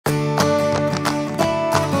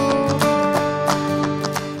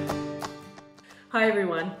Hi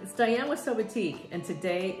everyone, it's Diane with SewBatik, and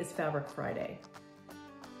today is Fabric Friday.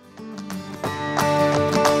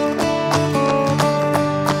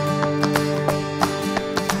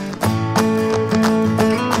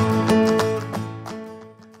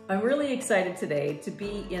 I'm really excited today to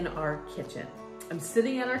be in our kitchen. I'm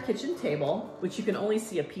sitting at our kitchen table, which you can only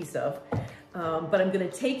see a piece of, but I'm going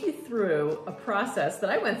to take you through a process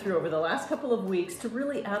that I went through over the last couple of weeks to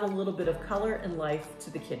really add a little bit of color and life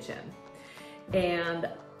to the kitchen. And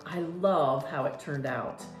I love how it turned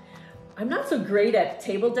out. I'm not so great at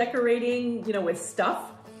table decorating, with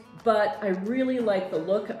stuff, but I really like the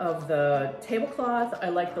look of the tablecloth. I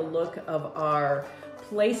like the look of our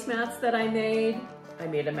placemats that I made. I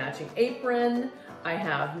made a matching apron. I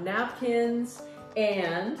have napkins,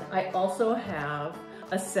 and I also have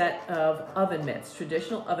a set of oven mitts,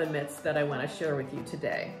 traditional oven mitts that I want to share with you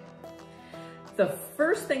today. The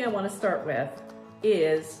first thing I want to start with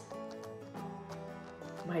is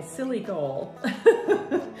my silly goal.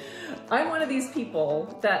 I'm one of these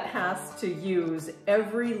people that has to use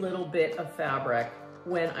every little bit of fabric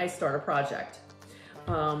when I start a project.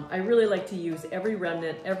 I really like to use every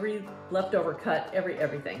remnant, every leftover cut,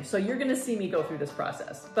 everything. So you're gonna see me go through this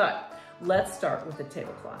process, but let's start with the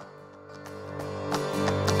tablecloth.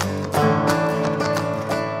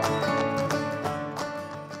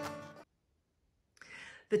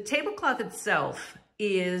 The tablecloth itself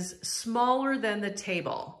is smaller than the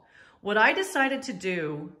table. What I decided to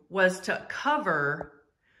do was to cover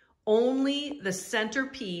only the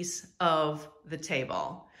centerpiece of the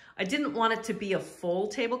table. I didn't want it to be a full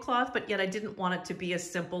tablecloth, but yet I didn't want it to be a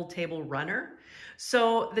simple table runner.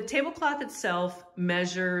 So the tablecloth itself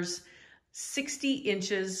measures 60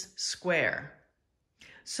 inches square.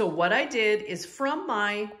 So what I did is from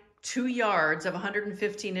my 2 yards of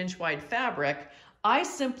 115-inch wide fabric, I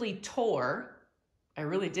simply tore, I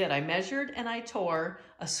really did, I measured and I tore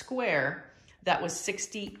a square that was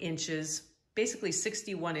 60 inches, basically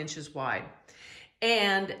 61 inches wide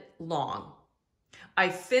and long. I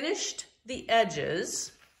finished the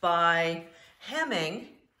edges by hemming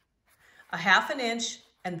a 1/2 inch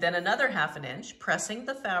and then another 1/2 inch, pressing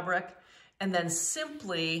the fabric, and then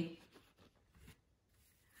simply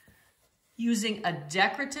using a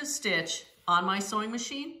decorative stitch on my sewing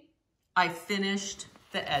machine, I finished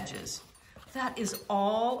the edges. That is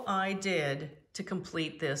all I did to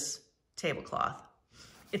complete this tablecloth.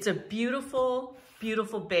 It's a beautiful,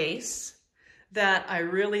 beautiful base that I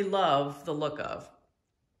really love the look of.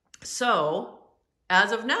 So,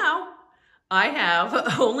 as of now, I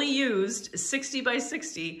have only used 60 by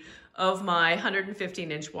 60 of my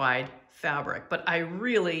 115-inch wide fabric, but I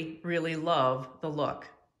really, really love the look.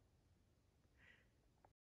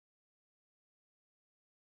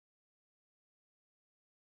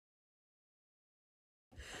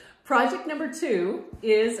 Project number 2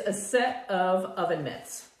 is a set of oven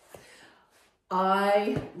mitts.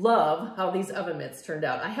 I love how these oven mitts turned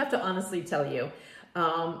out. I have to honestly tell you,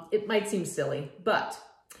 it might seem silly, but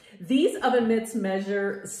these oven mitts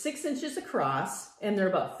measure 6 inches across and they're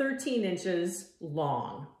about 13 inches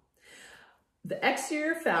long. The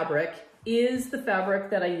exterior fabric is the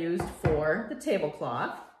fabric that I used for the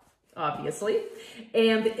tablecloth, obviously.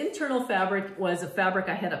 And the internal fabric was a fabric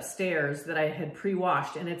I had upstairs that I had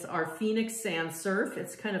pre-washed, and it's our Phoenix Sand Surf.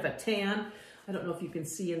 It's kind of a tan. I don't know if you can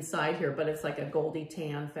see inside here, but it's like a goldy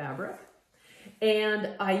tan fabric.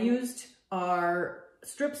 And I used our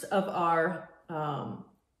strips of our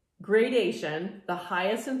gradation, the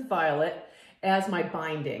Hyacinth Violet, as my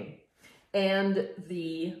binding, and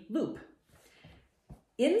the loop.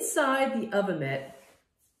 Inside the oven mitt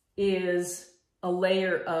is a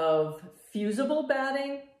layer of fusible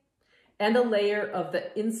batting and a layer of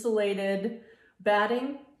the insulated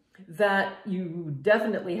batting that you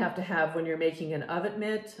definitely have to have when you're making an oven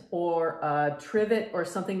mitt or a trivet or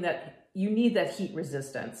something that you need that heat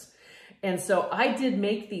resistance. And so I did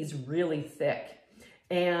make these really thick,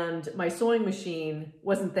 and my sewing machine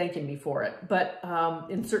wasn't thanking me for it, but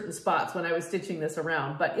in certain spots when I was stitching this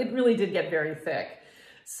around, but it really did get very thick.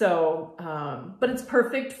 So, but it's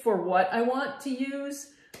perfect for what I want to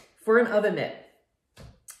use for an oven mitt.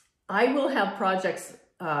 I will have project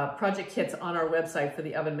kits on our website for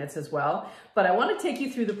the oven mitts as well, but I want to take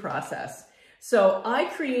you through the process. So I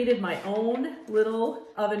created my own little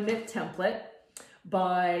oven mitt template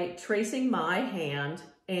by tracing my hand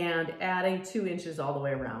and adding 2 inches all the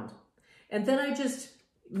way around. And then I just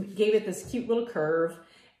gave it this cute little curve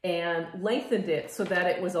and lengthened it so that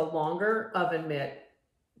it was a longer oven mitt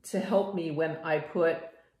to help me when I put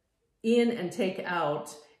in and take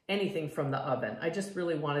out anything from the oven. I just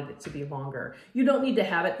really wanted it to be longer. You don't need to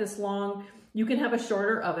have it this long. You can have a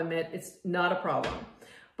shorter oven mitt. It's not a problem.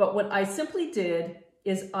 But what I simply did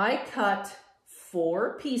is I cut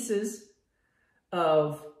 4 pieces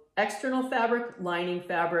of external fabric, lining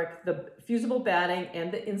fabric, the fusible batting,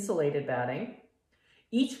 and the insulated batting.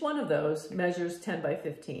 Each one of those measures 10 by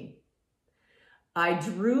 15. I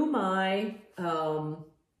drew my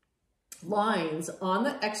lines on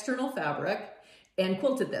the external fabric and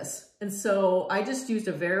quilted this. And so I just used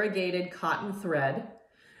a variegated cotton thread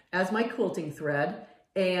as my quilting thread.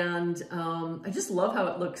 And I just love how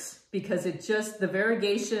it looks because it just, the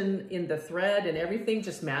variegation in the thread and everything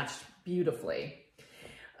just matched beautifully.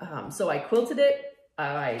 So I quilted it,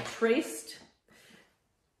 I traced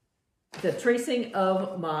the tracing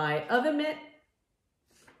of my oven mitt.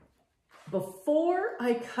 Before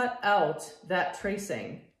I cut out that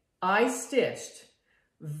tracing, I stitched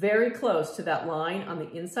very close to that line on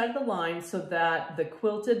the inside of the line so that the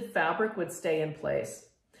quilted fabric would stay in place.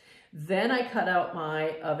 Then I cut out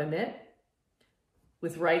my oven mitt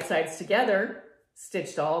with right sides together,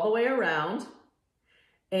 stitched all the way around,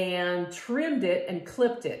 and trimmed it and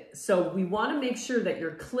clipped it. So we want to make sure that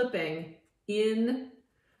you're clipping in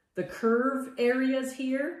the curve areas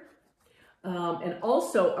here and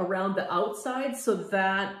also around the outside so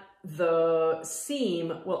that the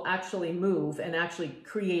seam will actually move and actually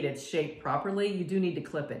create its shape properly. You do need to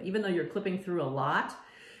clip it. Even though you're clipping through a lot,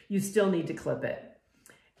 you still need to clip it.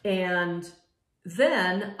 And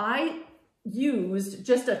then I used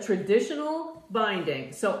just a traditional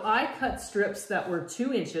binding. So I cut strips that were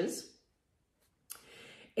 2 inches.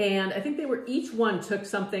 And I think they were, each one took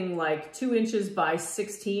something like 2 inches by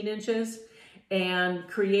 16 inches and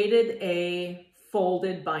created a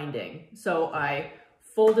folded binding. So I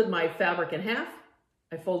folded my fabric in half,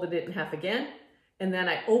 I folded it in half again, and then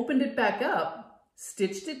I opened it back up,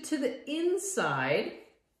 stitched it to the inside,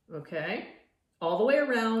 okay, all the way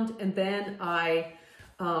around, and then I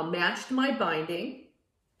matched my binding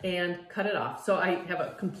and cut it off. So I have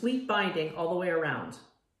a complete binding all the way around.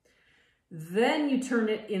 Then you turn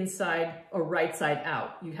it inside or right side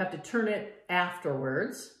out. You have to turn it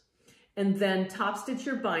afterwards and then top stitch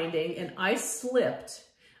your binding. And I slipped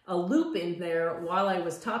a loop in there while I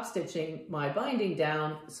was top stitching my binding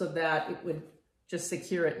down so that it would just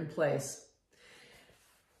secure it in place.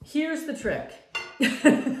 Here's the trick.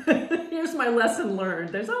 Here's my lesson learned.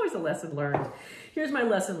 There's always a lesson learned. Here's my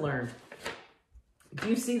lesson learned. Do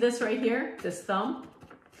you see this right here? This thumb?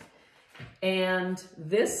 And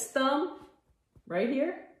this thumb right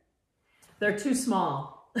here? They're too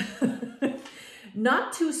small.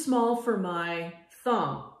 Not too small for my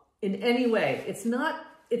thumb in any way. It's not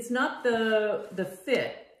the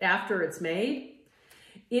fit after it's made.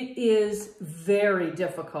 It is very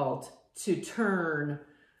difficult to turn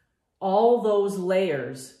all those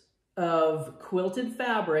layers of quilted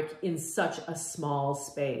fabric in such a small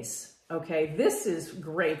space. Okay, this is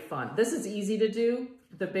great fun. This is easy to do,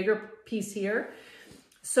 the bigger piece here.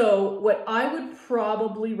 So what I would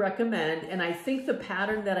probably recommend, and I think the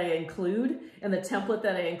pattern that I include and the template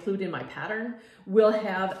that I include in my pattern will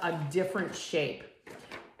have a different shape.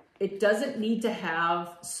 It doesn't need to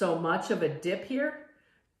have so much of a dip here.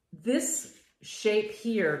 This shape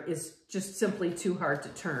here is just simply too hard to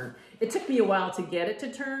turn. It took me a while to get it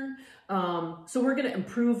to turn. So we're gonna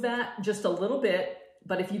improve that just a little bit.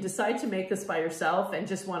 But if you decide to make this by yourself and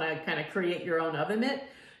just wanna kind of create your own oven mitt,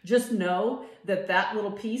 just know that that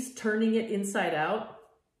little piece, turning it inside out,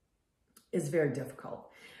 is very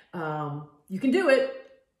difficult. You can do it,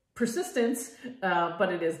 persistence,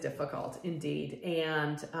 but it is difficult indeed.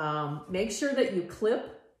 And make sure that you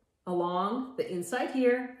clip along the inside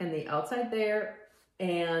here and the outside there,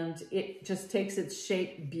 and it just takes its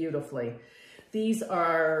shape beautifully. These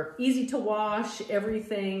are easy to wash.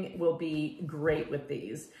 Everything will be great with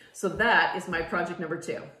these. So that is my project number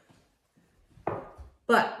 2.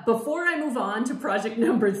 But before I move on to project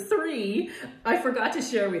number 3, I forgot to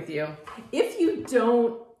share with you, if you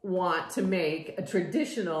don't want to make a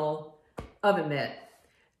traditional oven mitt,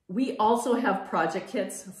 we also have project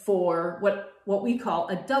kits for what we call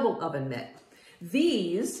a double oven mitt.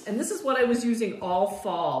 These, and this is what I was using all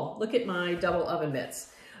fall. Look at my double oven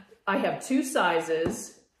mitts. I have 2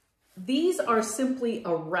 sizes. These are simply a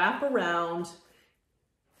wraparound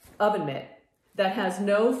oven mitt that has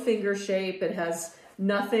no finger shape. It has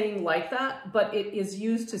nothing like that, but it is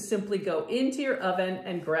used to simply go into your oven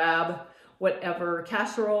and grab whatever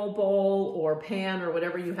casserole bowl or pan or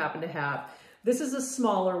whatever you happen to have. This is a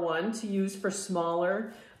smaller one to use for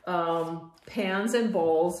smaller pans and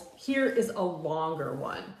bowls. Here is a longer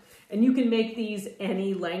one, and you can make these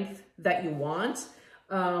any length that you want.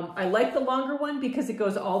 I like the longer one because it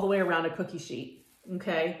goes all the way around a cookie sheet.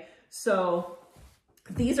 Okay, so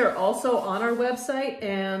these are also on our website,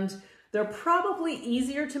 and they're probably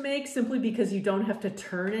easier to make simply because you don't have to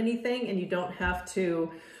turn anything and you don't have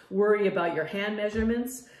to worry about your hand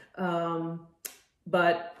measurements.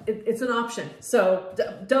 But it's an option. So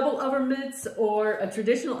double oven mitts or a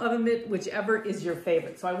traditional oven mitt, whichever is your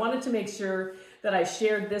favorite. So I wanted to make sure that I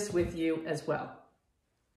shared this with you as well.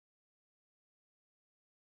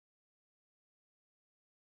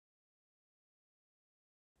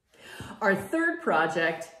 Our third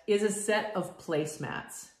project is a set of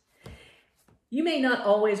placemats. You may not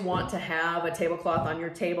always want to have a tablecloth on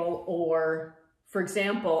your table, or for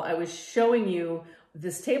example, I was showing you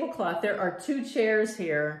this tablecloth. There are two chairs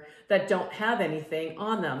here that don't have anything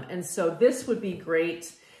on them. And so this would be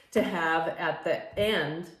great to have at the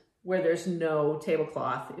end where there's no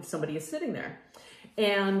tablecloth if somebody is sitting there.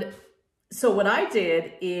 And so what I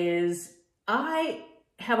did is I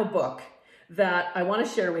have a book that I want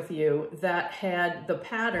to share with you that had the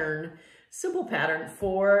pattern, simple pattern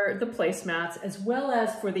for the placemats as well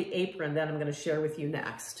as for the apron that I'm going to share with you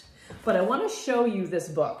next. But I want to show you this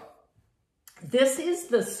book. This is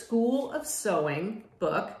the School of Sewing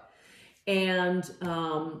book, and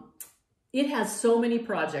it has so many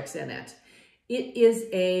projects in it. It is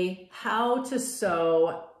a how to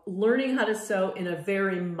sew, learning how to sew in a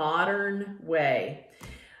very modern way.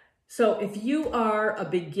 So if you are a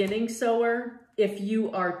beginning sewer, if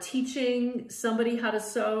you are teaching somebody how to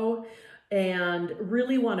sew and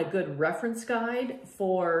really want a good reference guide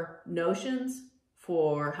for notions,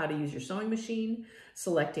 for how to use your sewing machine,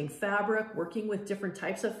 selecting fabric, working with different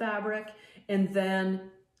types of fabric, and then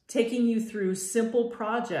taking you through simple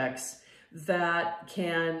projects that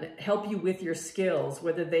can help you with your skills,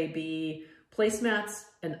 whether they be placemats,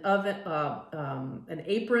 an oven, an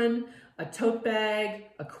apron, a tote bag,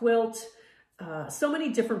 a quilt, so many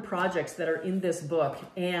different projects that are in this book.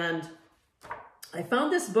 And I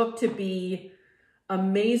found this book to be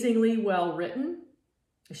amazingly well written.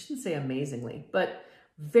 I shouldn't say amazingly, but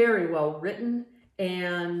very well written.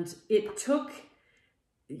 And it took,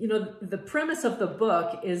 you know, the premise of the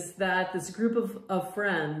book is that this group of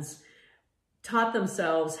friends taught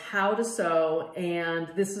themselves how to sew, and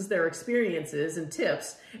this is their experiences and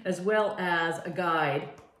tips, as well as a guide,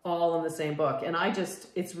 all in the same book. And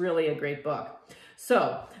it's really a great book.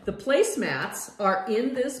 So the placemats are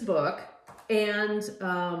in this book, and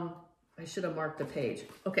I should have marked the page.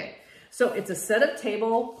 Okay, so it's a set of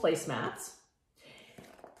table placemats.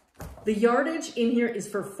 The yardage in here is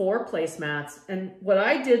for 4 placemats. And what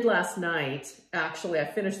I did last night, actually, I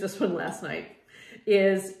finished this one last night,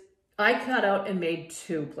 is I cut out and made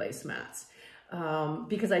 2 placemats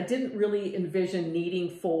because I didn't really envision needing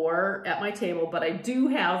 4 at my table, but I do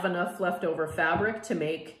have enough leftover fabric to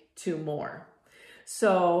make 2 more.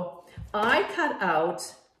 So I cut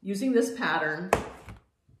out, using this pattern,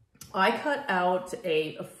 I cut out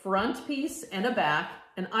a front piece and a back,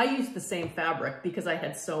 and I used the same fabric because I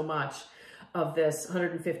had so much of this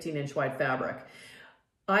 115-inch wide fabric.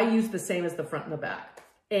 I used the same as the front and the back.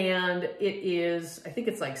 And it is, I think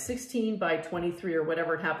it's like 16 by 23 or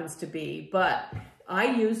whatever it happens to be. But I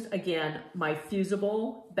used, again, my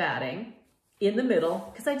fusible batting in the middle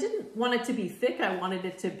because I didn't want it to be thick. I wanted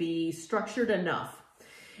it to be structured enough.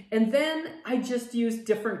 And then I just used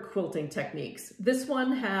different quilting techniques. This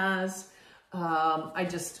one has, I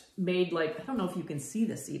just made like, I don't know if you can see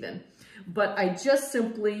this even, but I just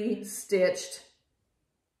simply stitched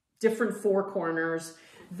different 4 corners.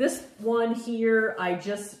 This one here, I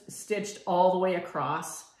just stitched all the way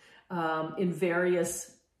across in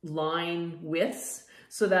various line widths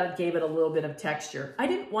so that it gave it a little bit of texture. I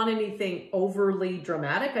didn't want anything overly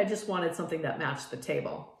dramatic. I just wanted something that matched the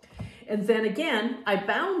table. And then again, I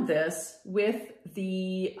bound this with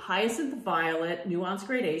the Hyacinth Violet Nuance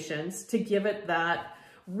Gradations to give it that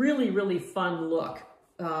really, really fun look.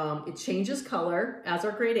 It changes color, as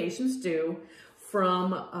our gradations do,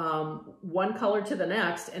 from one color to the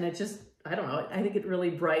next, and it just, I don't know, I think it really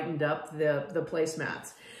brightened up the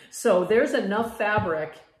placemats. So there's enough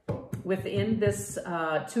fabric within this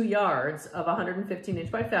 2 yards of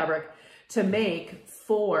 115-inch wide fabric to make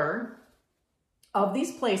 4 of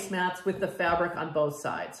these placemats with the fabric on both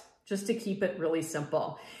sides, just to keep it really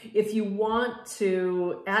simple. If you want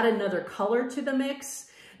to add another color to the mix,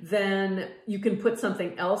 then you can put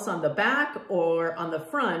something else on the back or on the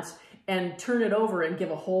front and turn it over and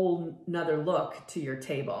give a whole nother look to your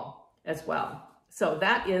table as well. So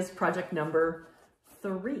that is project number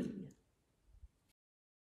 3.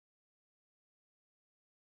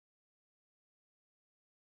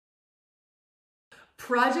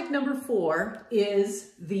 Project number 4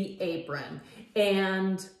 is the apron.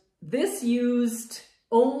 And this used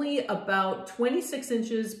only about 26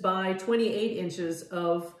 inches by 28 inches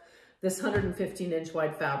of this 115 inch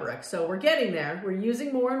wide fabric. So we're getting there. We're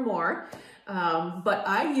using more and more. But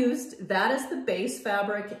I used that as the base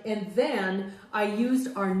fabric, and then I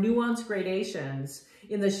used our nuance gradations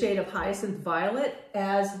in the shade of Hyacinth Violet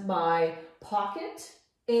as my pocket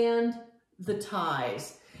and the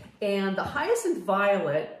ties. And the Hyacinth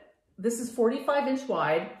Violet, this is 45 inch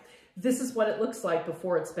wide. This is what it looks like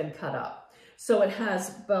before it's been cut up. So it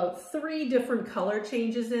has about 3 different color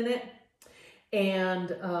changes in it.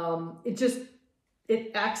 And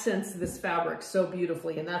it accents this fabric so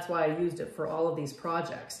beautifully, and that's why I used it for all of these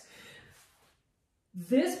projects.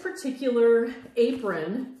 This particular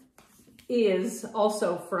apron is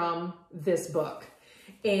also from this book,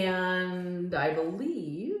 and I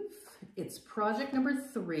believe it's project number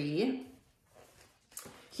 3.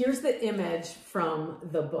 Here's the image from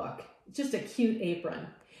the book. Just a cute apron.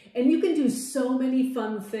 And you can do so many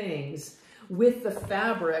fun things with the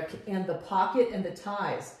fabric and the pocket and the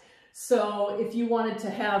ties. So if you wanted to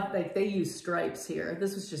have, like they use stripes here,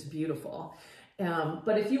 this was just beautiful.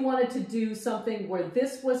 But if you wanted to do something where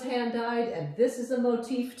this was hand dyed and this is a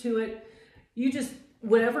motif to it, you just,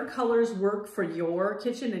 whatever colors work for your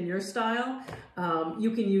kitchen and your style,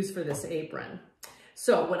 you can use for this apron.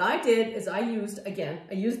 So what I did is I used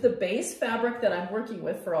the base fabric that I'm working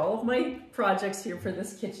with for all of my projects here for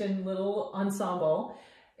this kitchen little ensemble.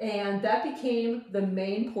 And that became the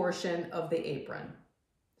main portion of the apron.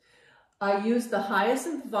 I used the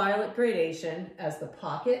Hyacinth Violet gradation as the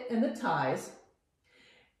pocket and the ties.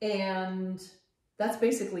 And that's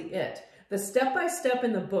basically it. The step-by-step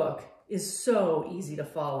in the book is so easy to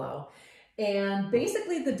follow. And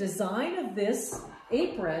basically the design of this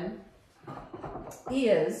apron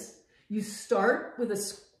is you start with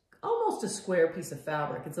almost a square piece of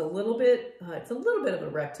fabric. It's a little bit of a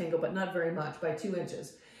rectangle, but not very much, by 2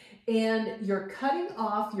 inches. And you're cutting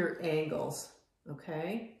off your angles,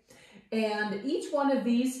 okay? And each one of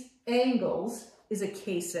these angles is a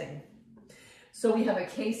casing. So we have a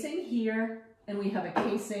casing here, and we have a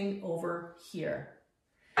casing over here.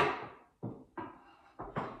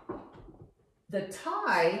 The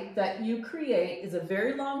tie that you create is a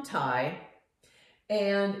very long tie,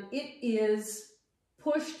 and it is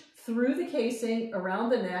pushed through the casing,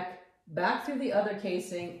 around the neck, back through the other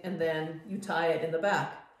casing, and then you tie it in the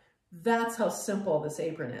back. That's how simple this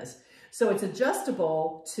apron is. So it's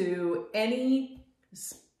adjustable to any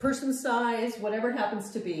person size, whatever it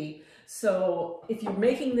happens to be. So if you're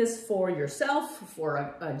making this for yourself, for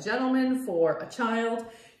a gentleman, for a child,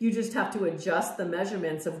 you just have to adjust the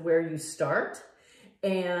measurements of where you start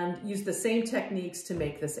and use the same techniques to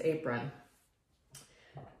make this apron.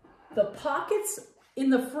 The pockets in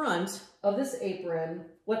the front of this apron,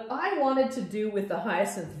 what I wanted to do with the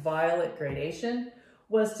Hyacinth Violet gradation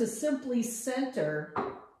was to simply center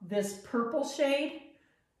this purple shade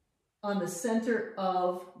on the center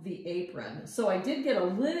of the apron. So I did get a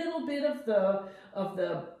little bit of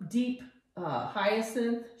the deep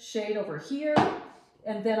hyacinth shade over here,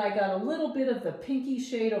 and then I got a little bit of the pinky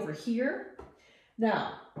shade over here.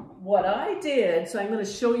 Now, what I did, so I'm going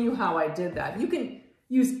to show you how I did that. You can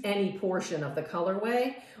use any portion of the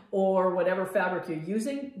colorway or whatever fabric you're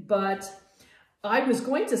using, but I was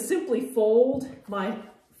going to simply fold my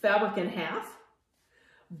fabric in half,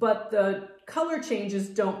 but the color changes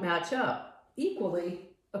don't match up equally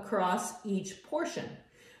across each portion.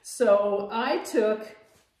 So I took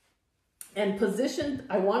and positioned,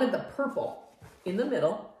 I wanted the purple in the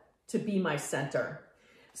middle to be my center.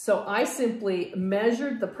 So I simply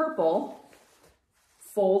measured the purple,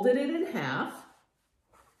 folded it in half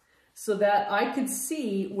so that I could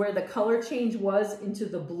see where the color change was into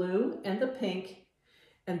the blue and the pink.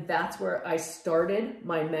 And that's where I started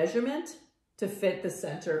my measurement to fit the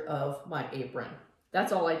center of my apron.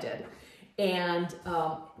 That's all I did. And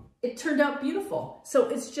it turned out beautiful. So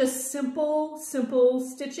it's just simple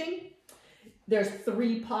stitching. There's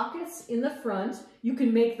 3 pockets in the front. You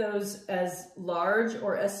can make those as large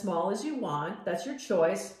or as small as you want. That's your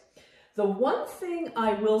choice. The one thing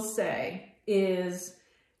I will say is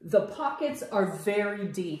the pockets are very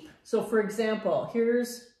deep. So for example,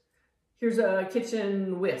 here's a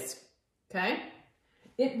kitchen whisk, okay?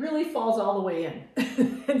 It really falls all the way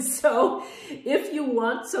in. And so if you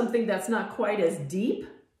want something that's not quite as deep,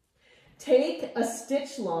 take a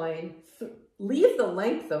stitch line, leave the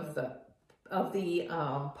length of the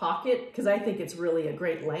pocket, because I think it's really a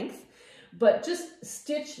great length, but just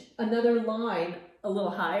stitch another line a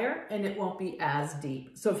little higher and it won't be as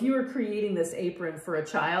deep. So if you were creating this apron for a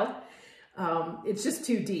child, it's just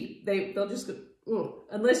too deep. They'll just go, ooh,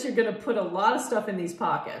 unless you're gonna put a lot of stuff in these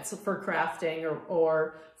pockets for crafting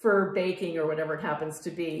or for baking or whatever it happens to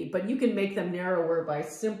be. But you can make them narrower by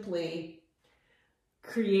simply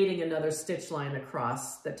creating another stitch line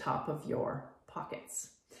across the top of your pockets.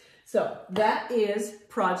 So that is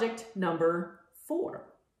project number 4.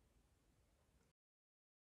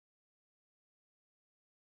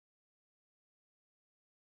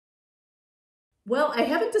 Well, I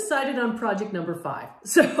haven't decided on project number 5,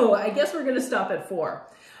 so I guess we're gonna stop at 4.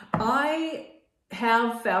 I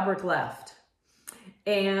have fabric left,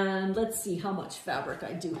 and let's see how much fabric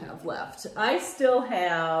I do have left. I still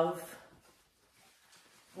have,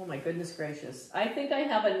 oh my goodness gracious, I think I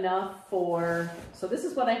have enough for, so this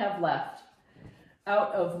is what I have left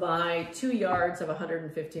out of my 2 yards of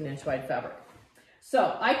 115-inch wide fabric.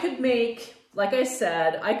 So I could make, like I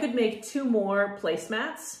said, I could make 2 more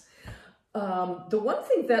placemats. The one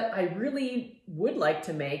thing that I really would like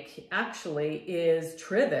to make actually is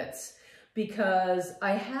trivets, because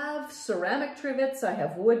I have ceramic trivets, I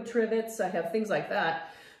have wood trivets, I have things like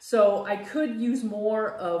that. So I could use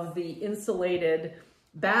more of the insulated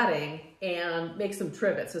batting and make some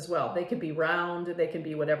trivets as well. They could be round, they can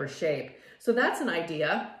be whatever shape. So that's an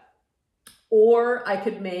idea. Or I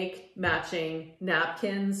could make matching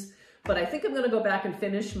napkins, but I think I'm gonna go back and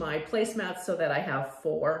finish my placemats so that I have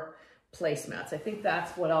 4 placemats. I think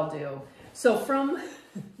that's what I'll do. So from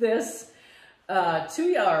this 2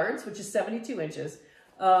 yards, which is 72 inches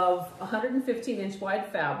of 115-inch wide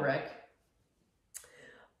fabric,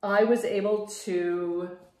 I was able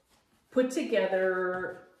to put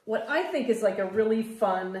together what I think is like a really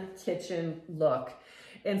fun kitchen look.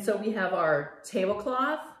 And so we have our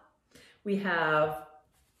tablecloth, we have,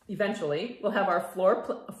 eventually, we'll have our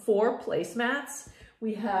 4 placemats,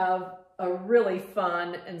 we have a really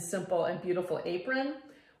fun and simple and beautiful apron.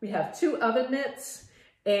 We have 2 oven mitts,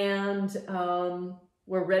 and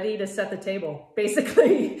we're ready to set the table,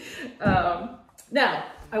 basically. Now,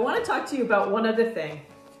 I want to talk to you about one other thing,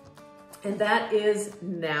 and that is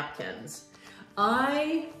napkins.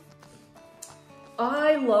 I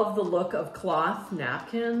love the look of cloth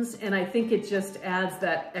napkins, and I think it just adds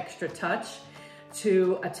that extra touch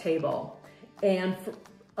to a table. And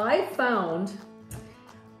I found,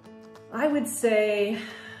 I would say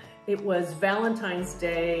it was Valentine's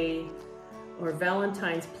Day or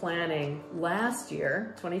Valentine's planning last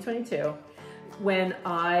year, 2022, when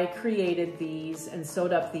I created these and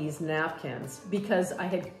sewed up these napkins, because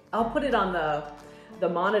I'll put it on the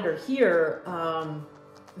monitor here,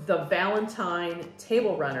 the Valentine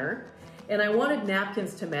table runner, and I wanted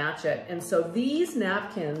napkins to match it. And so these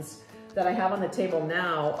napkins that I have on the table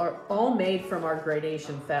now are all made from our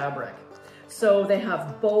gradation fabric. So they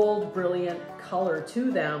have bold, brilliant color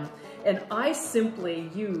to them. And I simply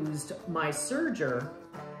used my serger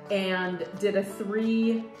and did a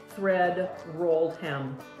 3-thread rolled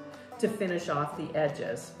hem to finish off the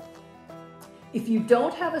edges. If you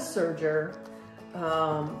don't have a serger,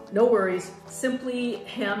 no worries, simply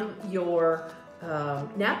hem your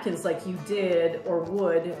napkins like you did or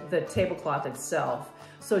would the tablecloth itself.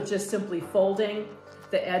 So just simply folding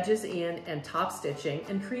the edges in and top stitching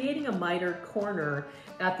and creating a mitered corner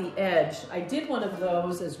at the edge. I did one of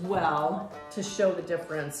those as well to show the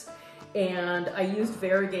difference, and I used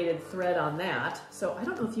variegated thread on that. So I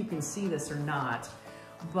don't know if you can see this or not,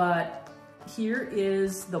 but here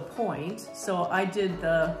is the point. So I did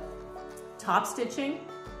the top stitching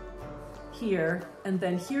here, and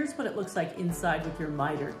then here's what it looks like inside with your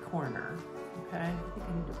mitered corner. Okay, I think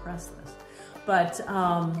I need to press this. But,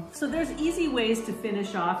 so there's easy ways to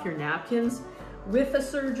finish off your napkins with a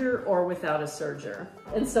serger or without a serger.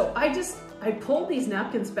 And so I pulled these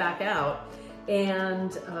napkins back out,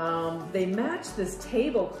 and they match this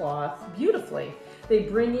tablecloth beautifully. They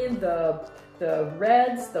bring in the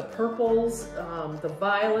reds, the purples, the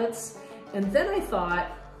violets. And then I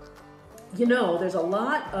thought, you know, there's a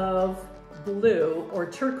lot of blue or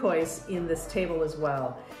turquoise in this table as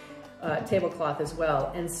well. Tablecloth as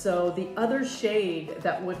well. And so the other shade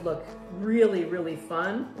that would look really, really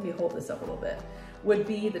fun, let me hold this up a little bit, would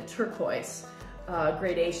be the turquoise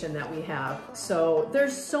gradation that we have. So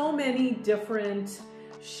there's so many different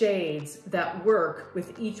shades that work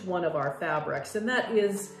with each one of our fabrics. And that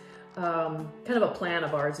is kind of a plan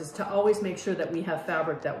of ours, is to always make sure that we have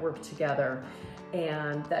fabric that work together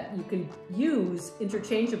and that you can use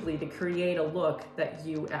interchangeably to create a look that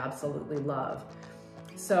you absolutely love.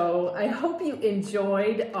 So I hope you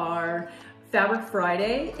enjoyed our Fabric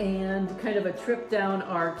Friday and kind of a trip down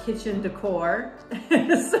our kitchen decor.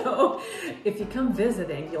 So if you come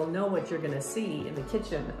visiting, you'll know what you're gonna see in the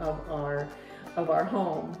kitchen of our of our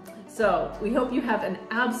home. So we hope you have an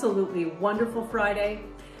absolutely wonderful Friday.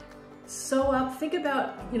 Sew up, think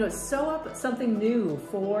about, sew up something new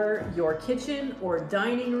for your kitchen or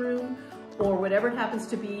dining room or whatever it happens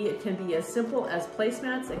to be. It can be as simple as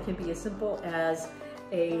placemats. It can be as simple as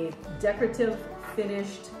a decorative,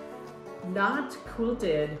 finished, not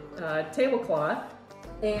quilted tablecloth,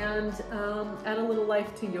 and add a little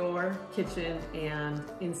life to your kitchen and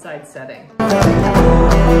inside setting.